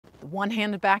The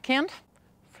one-handed backhand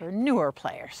for newer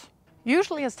players.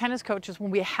 Usually as tennis coaches, when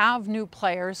we have new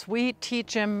players, we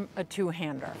teach them a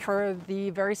two-hander for the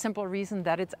very simple reason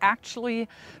that it's actually,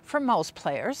 for most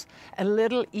players, a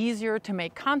little easier to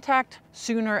make contact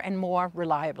sooner and more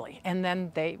reliably. And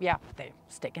then they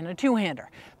stick in a two-hander.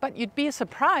 But you'd be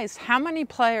surprised how many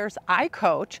players I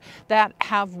coach that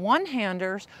have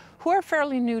one-handers who are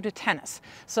fairly new to tennis.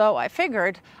 So I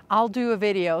figured I'll do a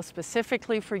video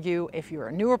specifically for you if you're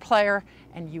a newer player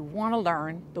and you want to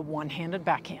learn the one-handed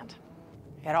backhand.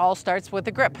 It all starts with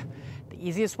the grip. The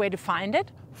easiest way to find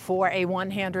it for a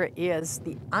one-hander is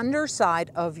the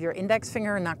underside of your index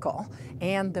finger knuckle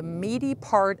and the meaty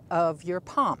part of your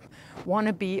palm want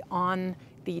to be on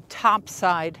the top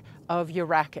side of your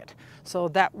racket, so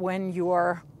that when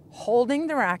you're holding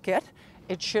the racket,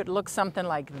 it should look something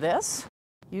like this.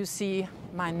 You see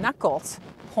my knuckles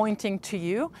pointing to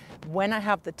you when I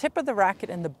have the tip of the racket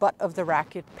and the butt of the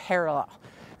racket parallel.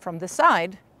 From the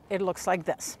side, it looks like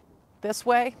this. This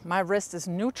way, my wrist is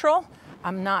neutral.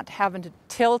 I'm not having to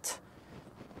tilt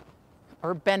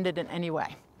or bend it in any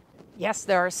way. Yes,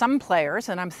 there are some players,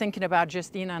 and I'm thinking about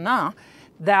Justina Na,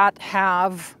 that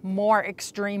have more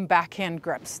extreme backhand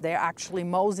grips. They're actually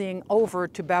moseying over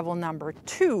to bevel number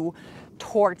 2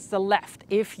 towards the left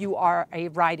if you are a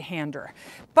right-hander.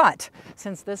 But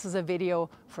since this is a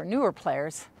video for newer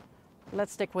players,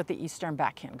 let's stick with the Eastern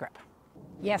backhand grip.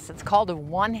 Yes, it's called a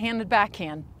one-handed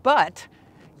backhand, but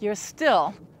you're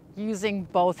still using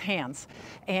both hands.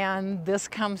 And this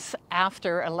comes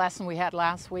after a lesson we had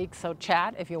last week. So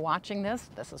Chad, if you're watching this,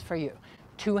 this is for you.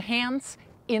 2 hands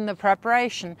in the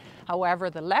preparation. However,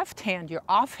 the left hand, your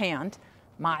offhand,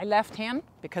 my left hand,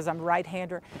 because I'm a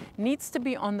right-hander, needs to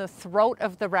be on the throat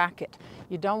of the racket.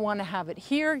 You don't want to have it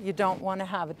here, you don't want to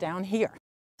have it down here.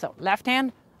 So left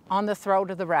hand on the throat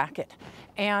of the racket.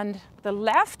 And the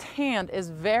left hand is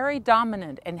very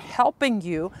dominant in helping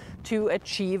you to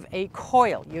achieve a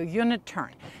coil, your unit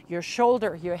turn, your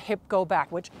shoulder, your hip go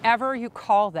back, whichever you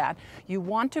call that. You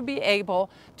want to be able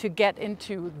to get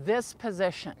into this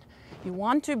position. You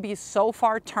want to be so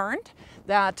far turned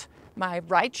that my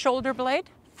right shoulder blade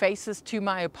faces to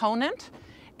my opponent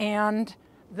and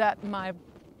that my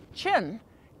chin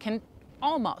can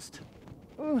almost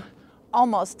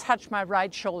touch my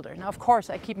right shoulder. Now, of course,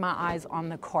 I keep my eyes on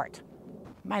the court.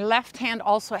 My left hand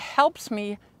also helps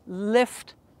me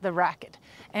lift the racket.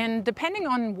 And depending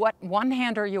on what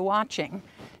one-hander you're watching,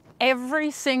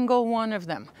 every single one of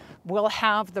them will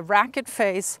have the racket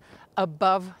face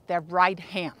above their right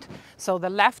hand. So the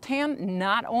left hand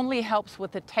not only helps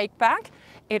with the take back,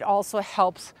 it also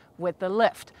helps with the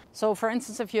lift. So for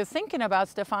instance, if you're thinking about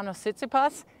Stefanos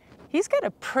Tsitsipas, he's got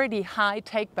a pretty high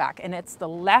take back, and it's the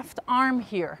left arm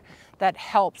here that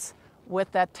helps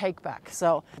with that take back.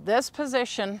 So this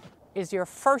position is your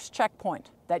first checkpoint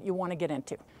that you want to get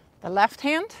into. The left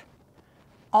hand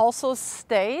also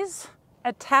stays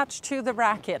attached to the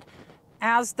racket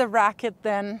as the racket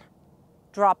then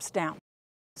drops down.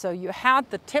 So you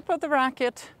had the tip of the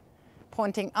racket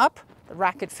pointing up, the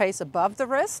racket face above the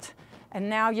wrist, and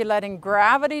now you're letting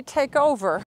gravity take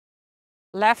over.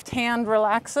 Left hand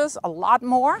relaxes a lot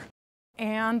more,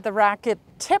 and the racket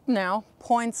tip now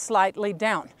points slightly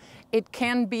down. It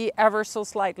can be ever so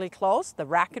slightly closed, the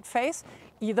racket face.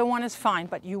 Either one is fine,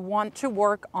 but you want to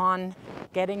work on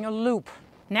getting a loop.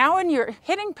 Now in your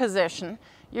hitting position,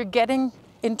 you're getting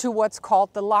into what's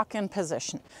called the lock-in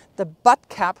position, the butt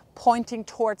cap pointing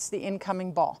towards the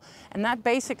incoming ball. And that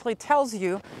basically tells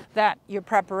you that your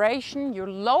preparation, your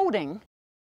loading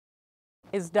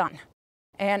is done.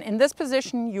 And in this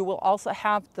position, you will also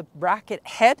have the racket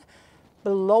head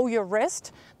below your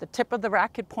wrist, the tip of the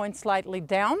racket points slightly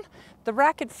down. The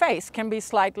racket face can be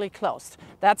slightly closed.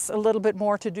 That's a little bit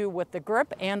more to do with the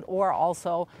grip and or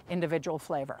also individual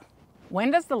flavor. When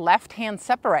does the left hand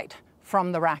separate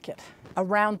from the racket?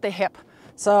 Around the hip.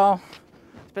 So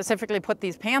specifically put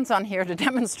these pants on here to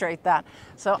demonstrate that.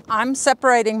 So I'm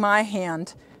separating my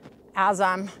hand as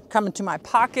I'm coming to my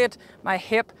pocket, my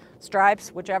hip, stripes,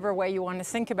 whichever way you want to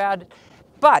think about it.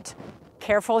 But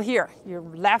careful here, your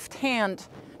left hand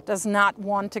does not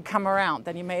want to come around.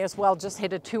 Then you may as well just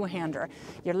hit a two-hander.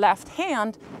 Your left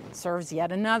hand serves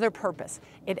yet another purpose.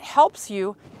 It helps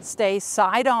you stay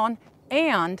side on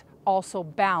and also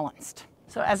balanced.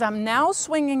 So as I'm now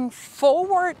swinging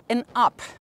forward and up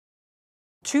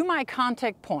to my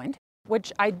contact point,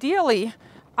 which ideally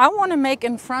I want to make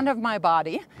in front of my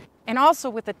body, and also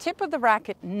with the tip of the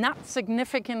racket not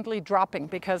significantly dropping,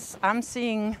 because I'm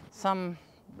seeing some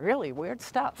really weird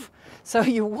stuff. So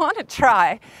you want to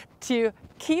try to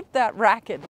keep that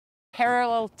racket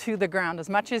parallel to the ground as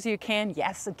much as you can.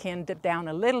 Yes, it can dip down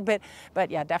a little bit,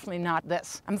 but yeah, definitely not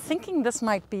this. I'm thinking this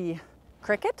might be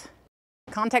cricket.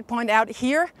 Contact point out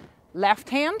here, left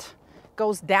hand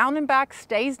goes down and back,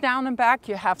 stays down and back.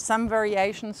 You have some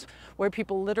variations where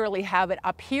people literally have it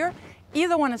up here.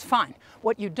 Either one is fine.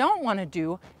 What you don't want to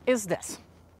do is this.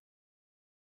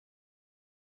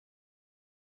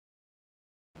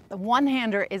 The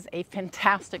one-hander is a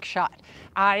fantastic shot.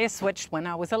 I switched when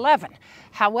I was 11.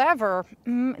 However,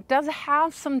 it does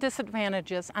have some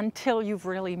disadvantages until you've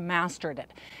really mastered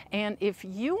it. And if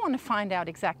you want to find out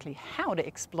exactly how to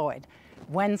exploit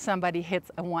when somebody hits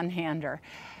a one-hander,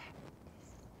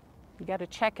 you got to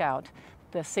check out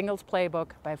the singles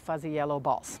playbook by Fuzzy Yellow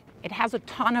Balls. It has a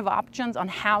ton of options on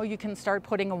how you can start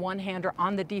putting a one-hander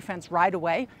on the defense right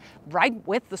away, right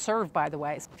with the serve, by the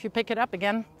way. If you pick it up,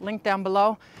 again, link down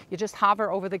below, you just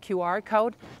hover over the QR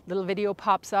code, little video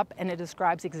pops up, and it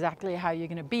describes exactly how you're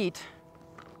gonna beat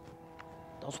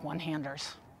those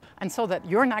one-handers. And so that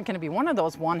you're not gonna be one of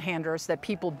those one-handers that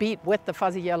people beat with the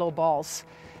Fuzzy Yellow Balls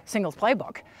singles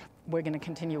playbook, we're going to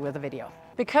continue with the video.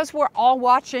 Because we're all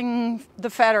watching the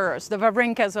Federers, the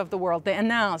Wawrinkas of the world, the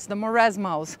Anals, the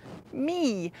Mauresmos,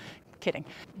 me, kidding.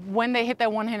 When they hit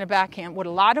that one-handed backhand, what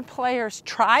a lot of players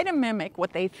try to mimic,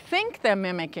 what they think they're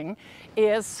mimicking,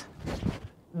 is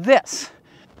this.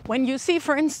 When you see,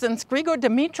 for instance, Grigor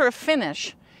Dimitrov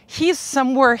finish, he's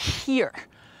somewhere here.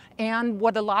 And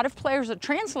what a lot of players are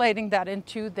translating that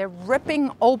into, they're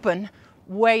ripping open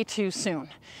way too soon.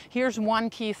 Here's one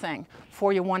key thing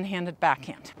for your one-handed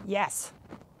backhand. Yes,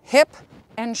 hip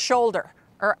and shoulder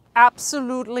are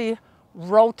absolutely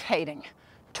rotating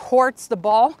towards the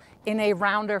ball in a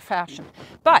rounder fashion.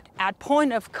 But at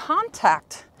point of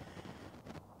contact,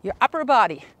 your upper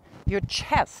body, your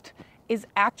chest is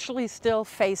actually still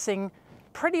facing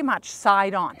pretty much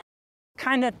side on,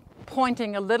 kind of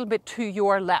pointing a little bit to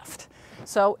your left.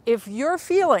 So if you're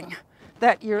feeling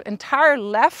that your entire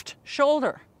left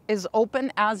shoulder is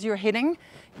open as you're hitting,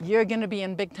 you're gonna be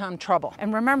in big time trouble.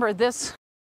 And remember, this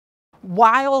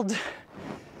wild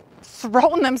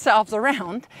throwing themselves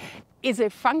around is a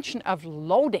function of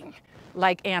loading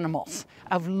like animals,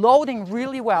 of loading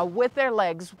really well with their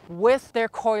legs, with their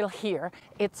coil here.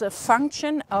 It's a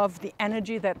function of the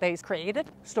energy that they've created,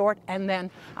 stored, and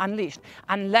then unleashed.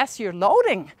 Unless you're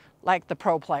loading like the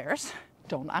pro players,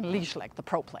 don't unleash like the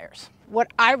pro players. What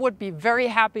I would be very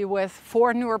happy with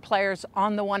for newer players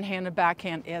on the one-handed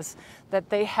backhand is that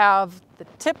they have the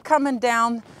tip coming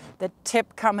down, the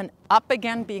tip coming up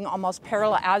again, being almost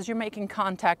parallel as you're making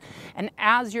contact, and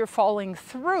as you're falling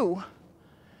through,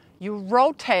 you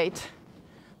rotate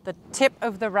the tip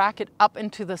of the racket up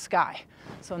into the sky.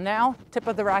 So now, tip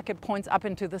of the racket points up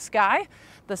into the sky.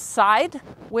 The side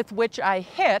with which I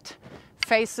hit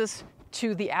faces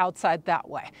to the outside that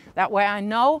way. That way I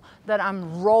know that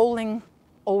I'm rolling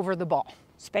over the ball.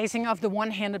 Spacing of the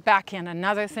one-handed backhand,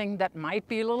 another thing that might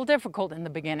be a little difficult in the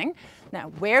beginning. Now,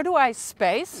 where do I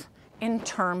space in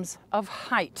terms of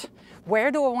height?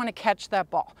 Where do I want to catch that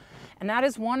ball? And that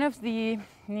is one of the,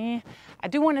 I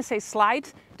do want to say,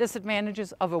 slight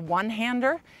disadvantages of a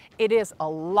one-hander. It is a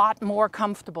lot more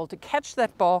comfortable to catch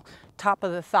that ball top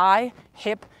of the thigh,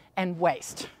 hip, and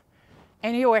waist.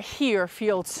 Anywhere here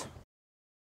feels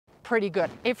pretty good.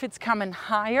 If it's coming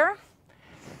higher,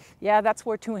 yeah, that's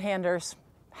where two-handers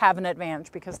have an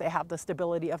advantage because they have the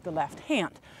stability of the left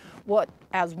hand. What,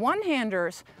 as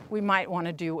one-handers, we might want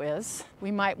to do is,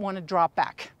 we might want to drop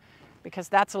back because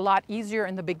that's a lot easier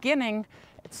in the beginning.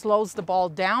 It slows the ball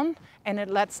down and it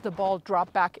lets the ball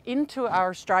drop back into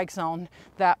our strike zone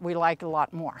that we like a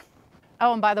lot more.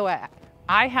 Oh, and by the way,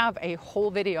 I have a whole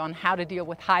video on how to deal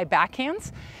with high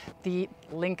backhands. The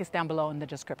link is down below in the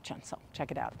description, so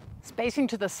check it out. Spacing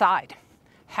to the side.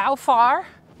 How far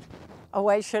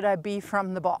away should I be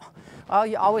from the ball? Well,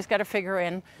 you always got to figure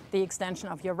in the extension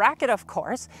of your racket, of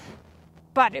course.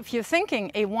 But if you're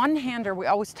thinking a one-hander, we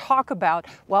always talk about,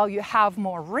 well, you have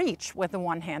more reach with a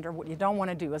one-hander. What you don't want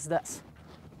to do is this.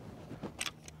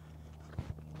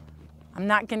 I'm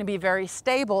not going to be very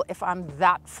stable if I'm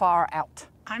that far out.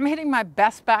 I'm hitting my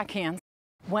best backhand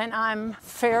when I'm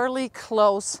fairly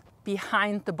close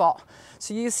behind the ball.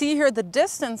 So you see here the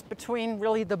distance between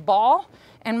really the ball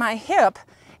and my hip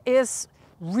is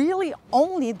really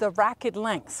only the racket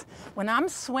length. When I'm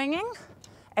swinging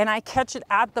and I catch it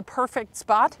at the perfect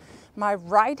spot, my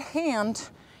right hand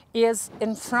is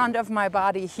in front of my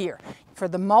body here. For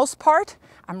the most part,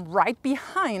 I'm right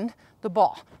behind the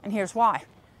ball. And here's why.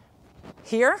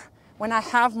 Here, when I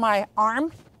have my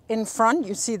arm in front,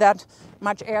 you see that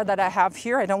much air that I have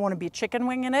here. I don't want to be chicken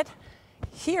winging it.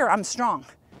 Here, I'm strong.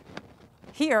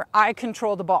 Here, I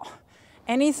control the ball.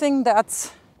 Anything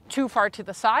that's too far to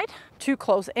the side, too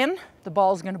close in, the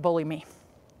ball's gonna bully me.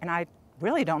 And I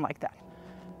really don't like that.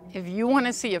 If you want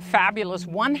to see a fabulous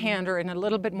one-hander in a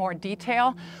little bit more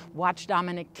detail, watch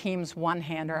Dominic Thiem's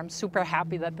one-hander. I'm super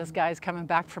happy that this guy is coming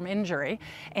back from injury.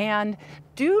 And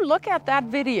do look at that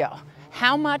video,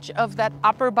 how much of that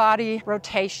upper body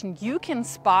rotation you can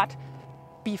spot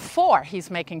before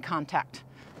he's making contact.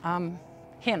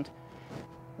 Hint,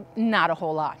 not a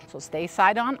whole lot. So stay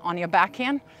side on your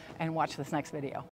backhand and watch this next video.